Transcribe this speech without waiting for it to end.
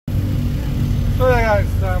So yeah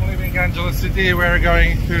guys, I'm leaving Angeles City. We're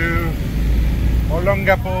going to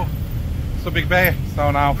Olongapo, Subic Bay. So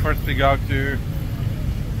now first we go to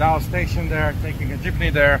Dow Station there, taking a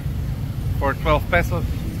jeepney there for 12 pesos.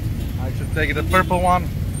 I should take the purple one.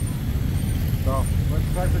 So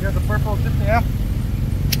let's try to get the purple jeepney, yeah?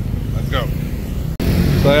 Let's go.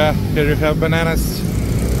 So yeah, here you have bananas.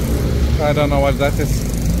 I don't know what that is.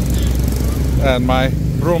 And my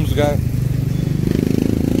brooms guy.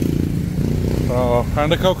 So, and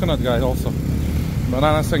the coconut guy also.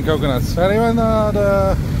 Bananas and coconuts. And even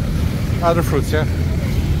the other fruits, yeah.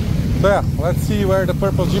 So yeah, let's see where the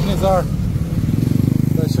purple jeepneys are.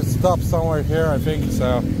 They should stop somewhere here, I think.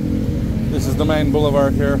 So this is the main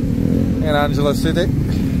boulevard here in Angeles City.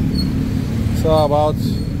 So about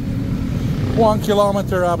 1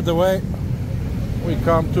 kilometer up the way we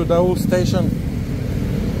come to the station,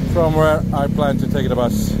 from where I plan to take the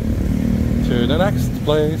bus to the next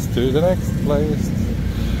place, to the next place.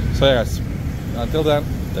 So yes, until then,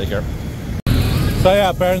 take care. So yeah,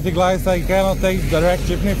 apparently guys, I cannot take direct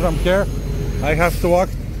jeepney from here. I have to walk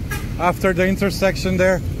after the intersection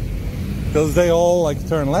there, because they all like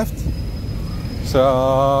turn left.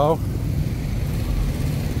 So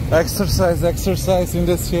exercise in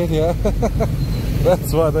this shit, yeah.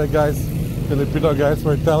 That's what the guys, Filipino guys,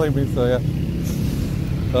 were telling me. So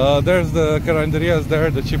yeah, there's the caranderias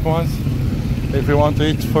there, the cheap ones. If you want to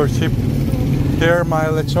eat for cheap, here my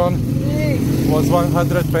lechon was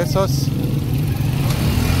 100 pesos.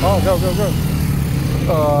 Oh, go.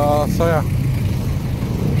 So yeah.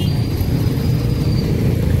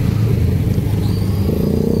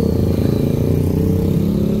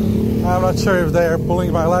 I'm not sure if they are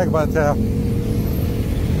pulling my leg, but yeah.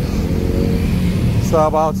 So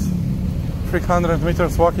about 300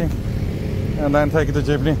 meters walking and then take the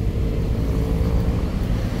jeepney.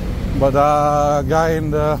 But the guy in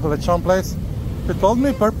the lechon place, he told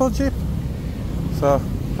me purple jeep. So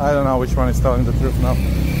I don't know which one is telling the truth now.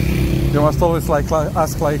 You must always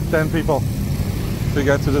ask like 10 people to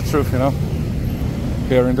get to the truth, you know,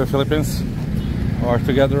 here in the Philippines, or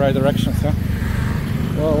to get the right directions, yeah.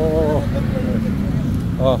 Whoa.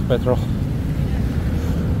 Oh, petrol.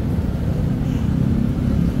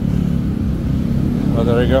 Oh,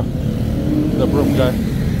 there you go. The broom guy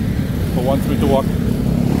who wants me to walk.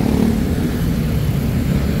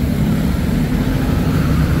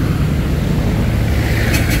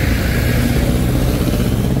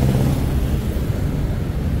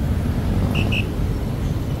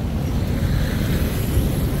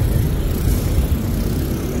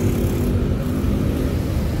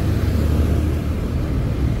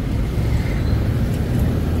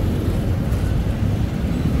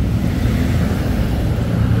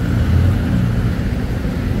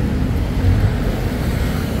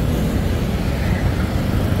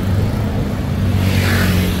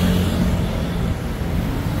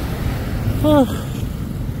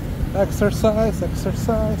 Exercise.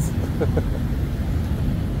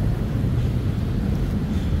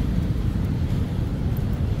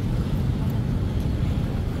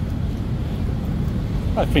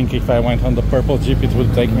 I think if I went on the purple jeep, it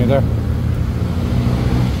would take me there.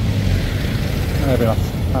 Maybe not.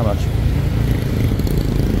 How much?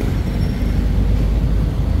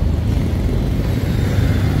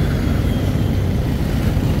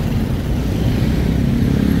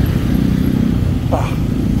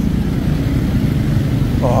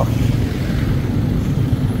 Oh.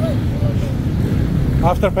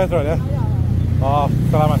 After petrol, yeah? Oh,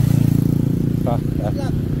 salamat. Yeah.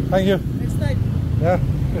 Thank you. Next time. Yeah,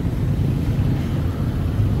 good.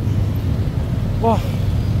 Oh.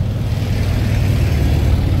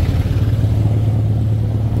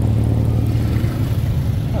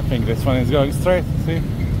 I think this one is going straight, see?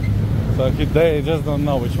 So they just don't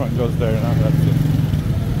know which one goes there, you know? That's it.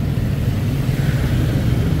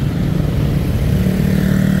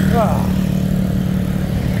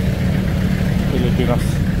 Filipinos,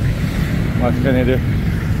 what can you do?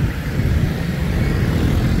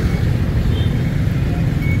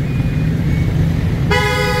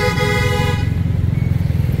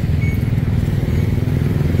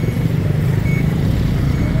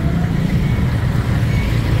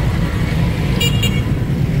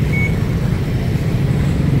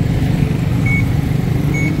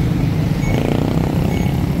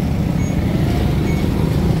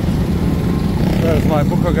 There's my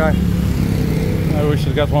buko guy. Maybe we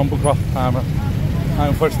should get one buko.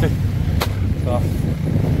 I'm thirsty. So,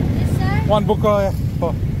 Yes, sir. one buko, yeah.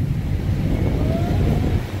 Oh.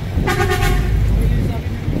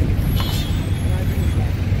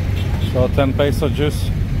 So 10 peso juice,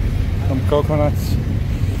 some coconuts.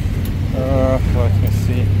 Let me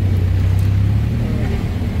see.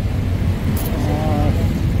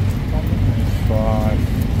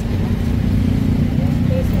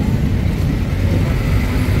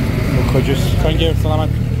 Buka juice. Thank you, salamat.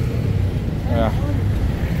 Yeah.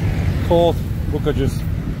 Cold buka juice.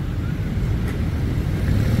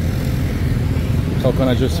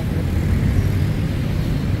 Coconut juice.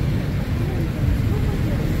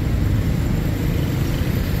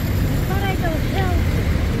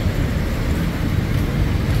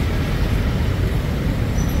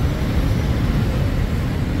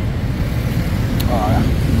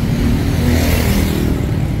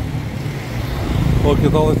 Look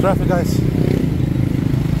at all the traffic, guys.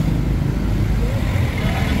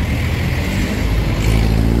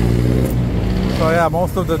 So yeah,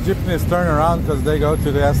 most of the jeepneys turn around because they go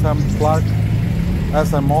to the SM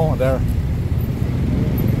Mall there.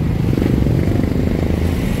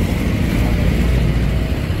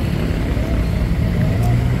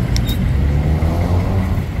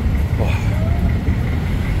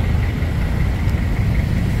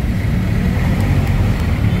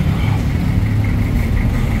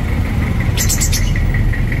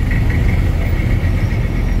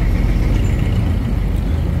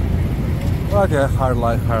 But yeah, hard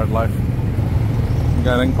life.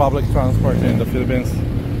 Getting public transport in the Philippines.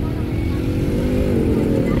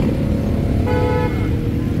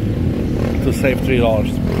 To save $3.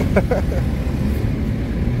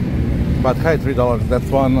 But hey, $3, that's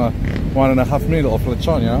 $1.5 meal of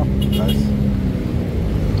lechon, you know, guys.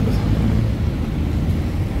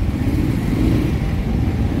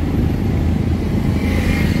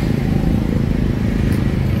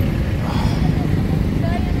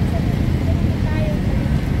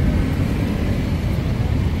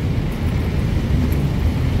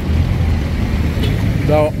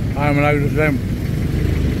 So I'm like the same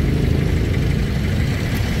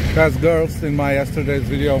as girls in my yesterday's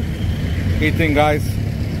video eating, guys,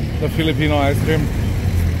 the Filipino ice cream.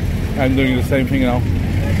 I'm doing the same thing now.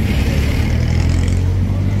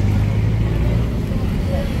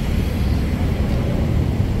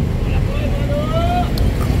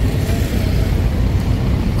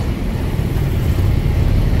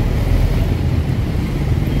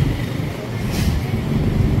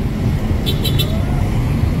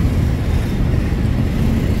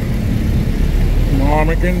 I'm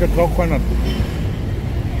making the coconut.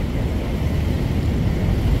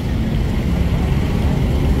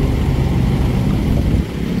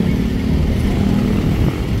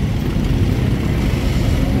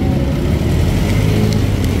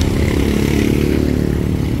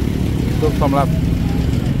 Took some left.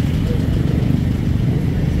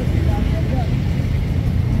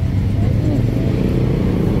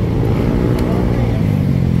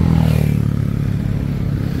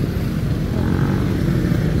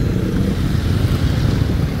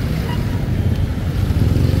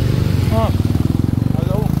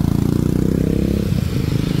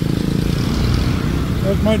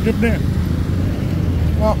 There's my jeepney.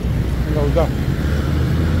 Oh, here goes that.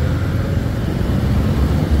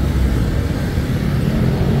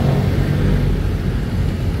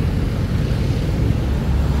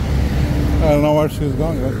 I don't know where she's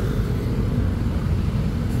going, guys.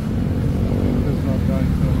 She's not going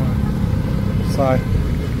to my side.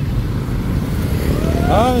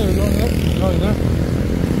 Ah, you're going there? You're going there?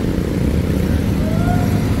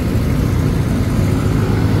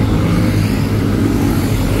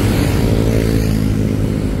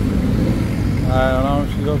 I don't know if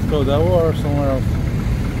she goes to Dawu or somewhere else.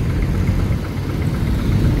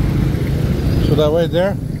 Should I wait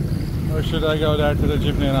there? Or should I go there to the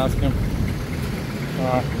jeepney and ask him?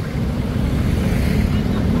 Okay.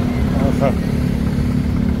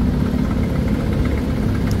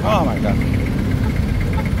 Oh my god.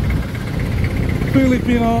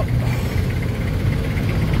 Filipino.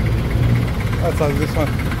 That's like this one.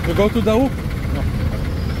 You go to Dawu? No.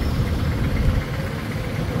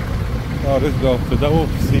 Oh, this go to Dawu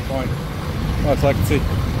Sea Point. Oh, it's like the sea.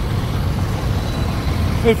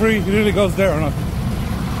 If he really goes there or not.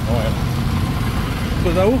 Oh yeah.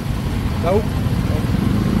 So Dawu? Dawu?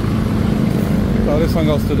 So this one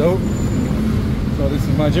goes to Dawu. So this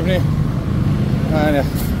is my jeepney. And yeah,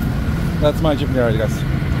 that's my jeepney already, guys.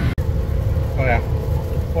 Oh yeah,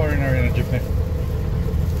 foreigner in a jeepney.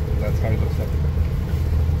 That's how it looks like.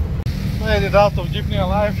 Made it out of jeepney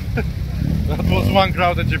alive. That was one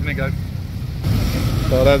crowded jeepney, guys.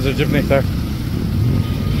 So that's the jeepney there.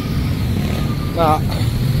 Now,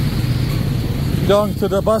 going to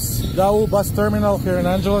the Dawu bus terminal here in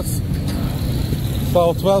Angeles.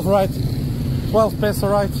 So 12 peso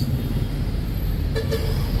ride.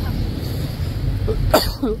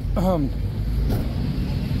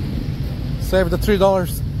 Save the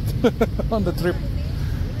 $3 on the trip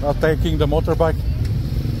of taking the motorbike.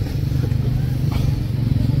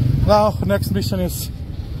 Now next mission is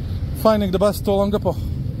finding the bus to Olongapo.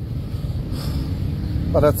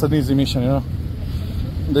 But that's an easy mission, you know.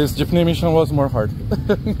 This jeepney mission was more hard.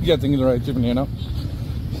 Getting the right jeepney, you know.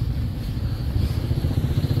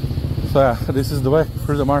 So yeah, this is the way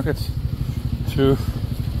through the market to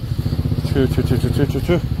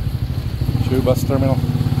bus terminal.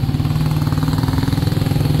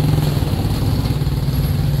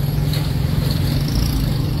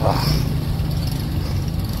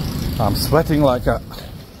 I'm sweating like a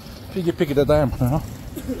piggy that I am, you know.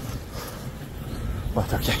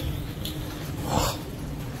 But okay.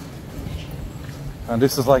 And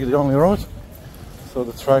this is like the only road, so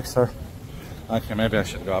the tracks are. Okay, maybe I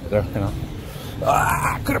should go up there, you know.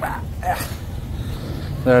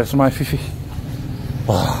 There's my Fifi.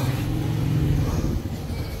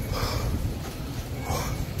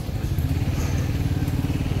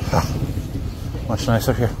 Much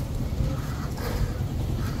nicer here.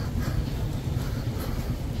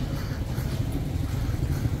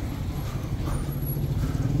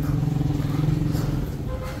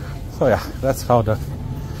 So yeah, that's how the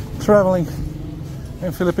traveling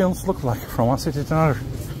in Philippines look like from one city to another.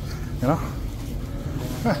 You know?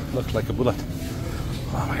 Looked like a bullet.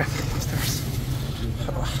 Oh my god, stairs.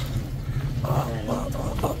 Oh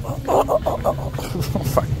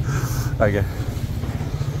fuck. Okay.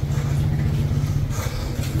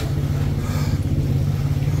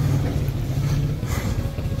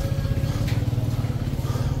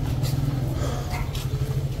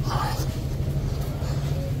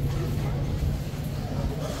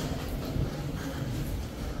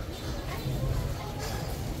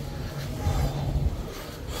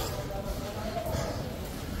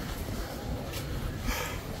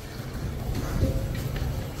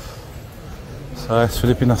 So as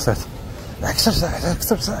Filipino said, exercise,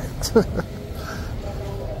 exercise.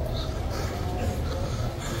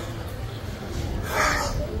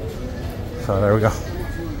 So there we go.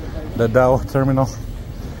 The Dow terminal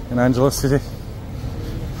in Angeles City.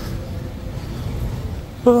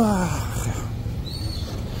 There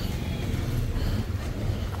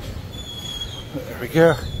we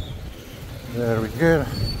go. There we go.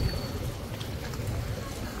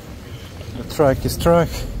 The trike is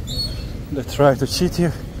trike. They try to cheat you.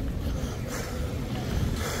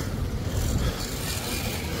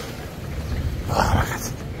 Oh my god.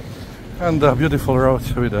 And a beautiful road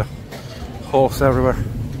with the holes everywhere.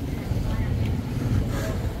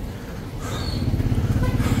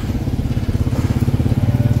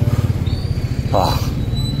 Oh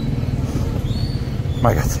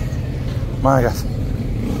my god. My god.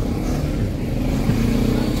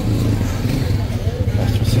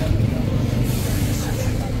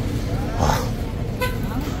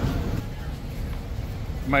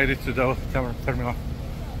 Made it to the terminal.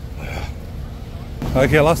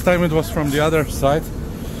 Okay, last time it was from the other side,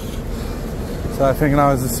 so I think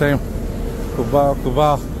now it's the same.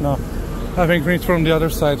 Cubao, no, I think it's from the other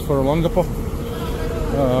side for Olongapo.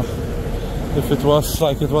 If it was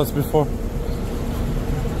like it was before.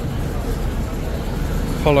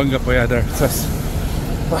 Olongapo, yeah, there it says.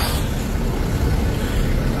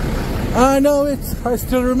 I know it. I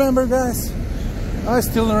still remember, guys. I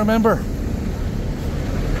still remember.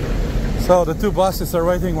 So the two buses are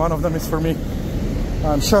waiting, one of them is for me.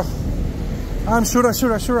 I'm sure. I'm sure. So,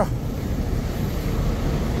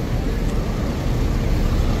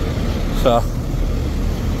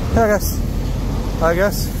 yeah, I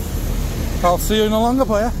guess I'll see you in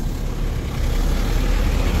Olongapo, yeah?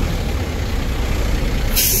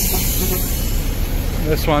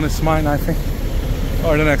 This one is mine, I think.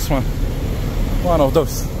 Or the next one. One of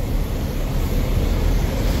those.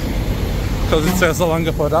 Because it says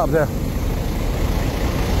Olongapo up there.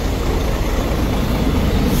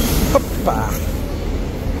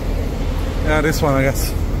 Yeah, this one, I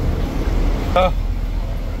guess.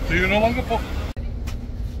 Do you know Olongapo?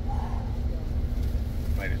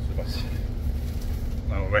 Made it to the bus.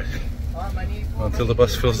 Now we're waiting until the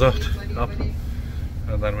bus fills up,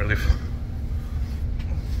 and then we leave.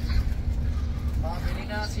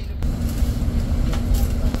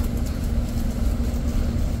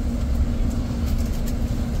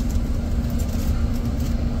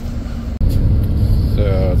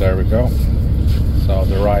 So there we go. So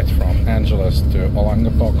the ride from Angeles to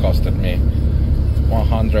Olongapo costed me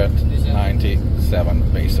 197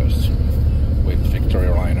 pesos with Victory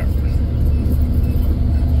Liner.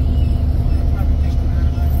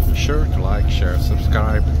 Be sure to like, share,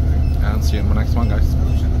 subscribe, and see you in the next one, guys.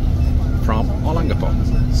 From Olongapo,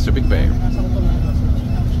 Subic Bay.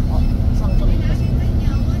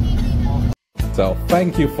 So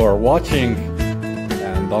thank you for watching,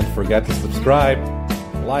 and don't forget to subscribe,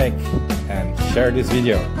 like, and share this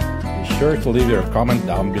video. sure to leave your comment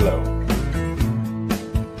down below.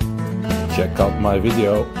 Check out my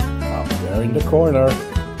video up there in the corner.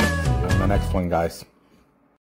 See you on the next one, guys.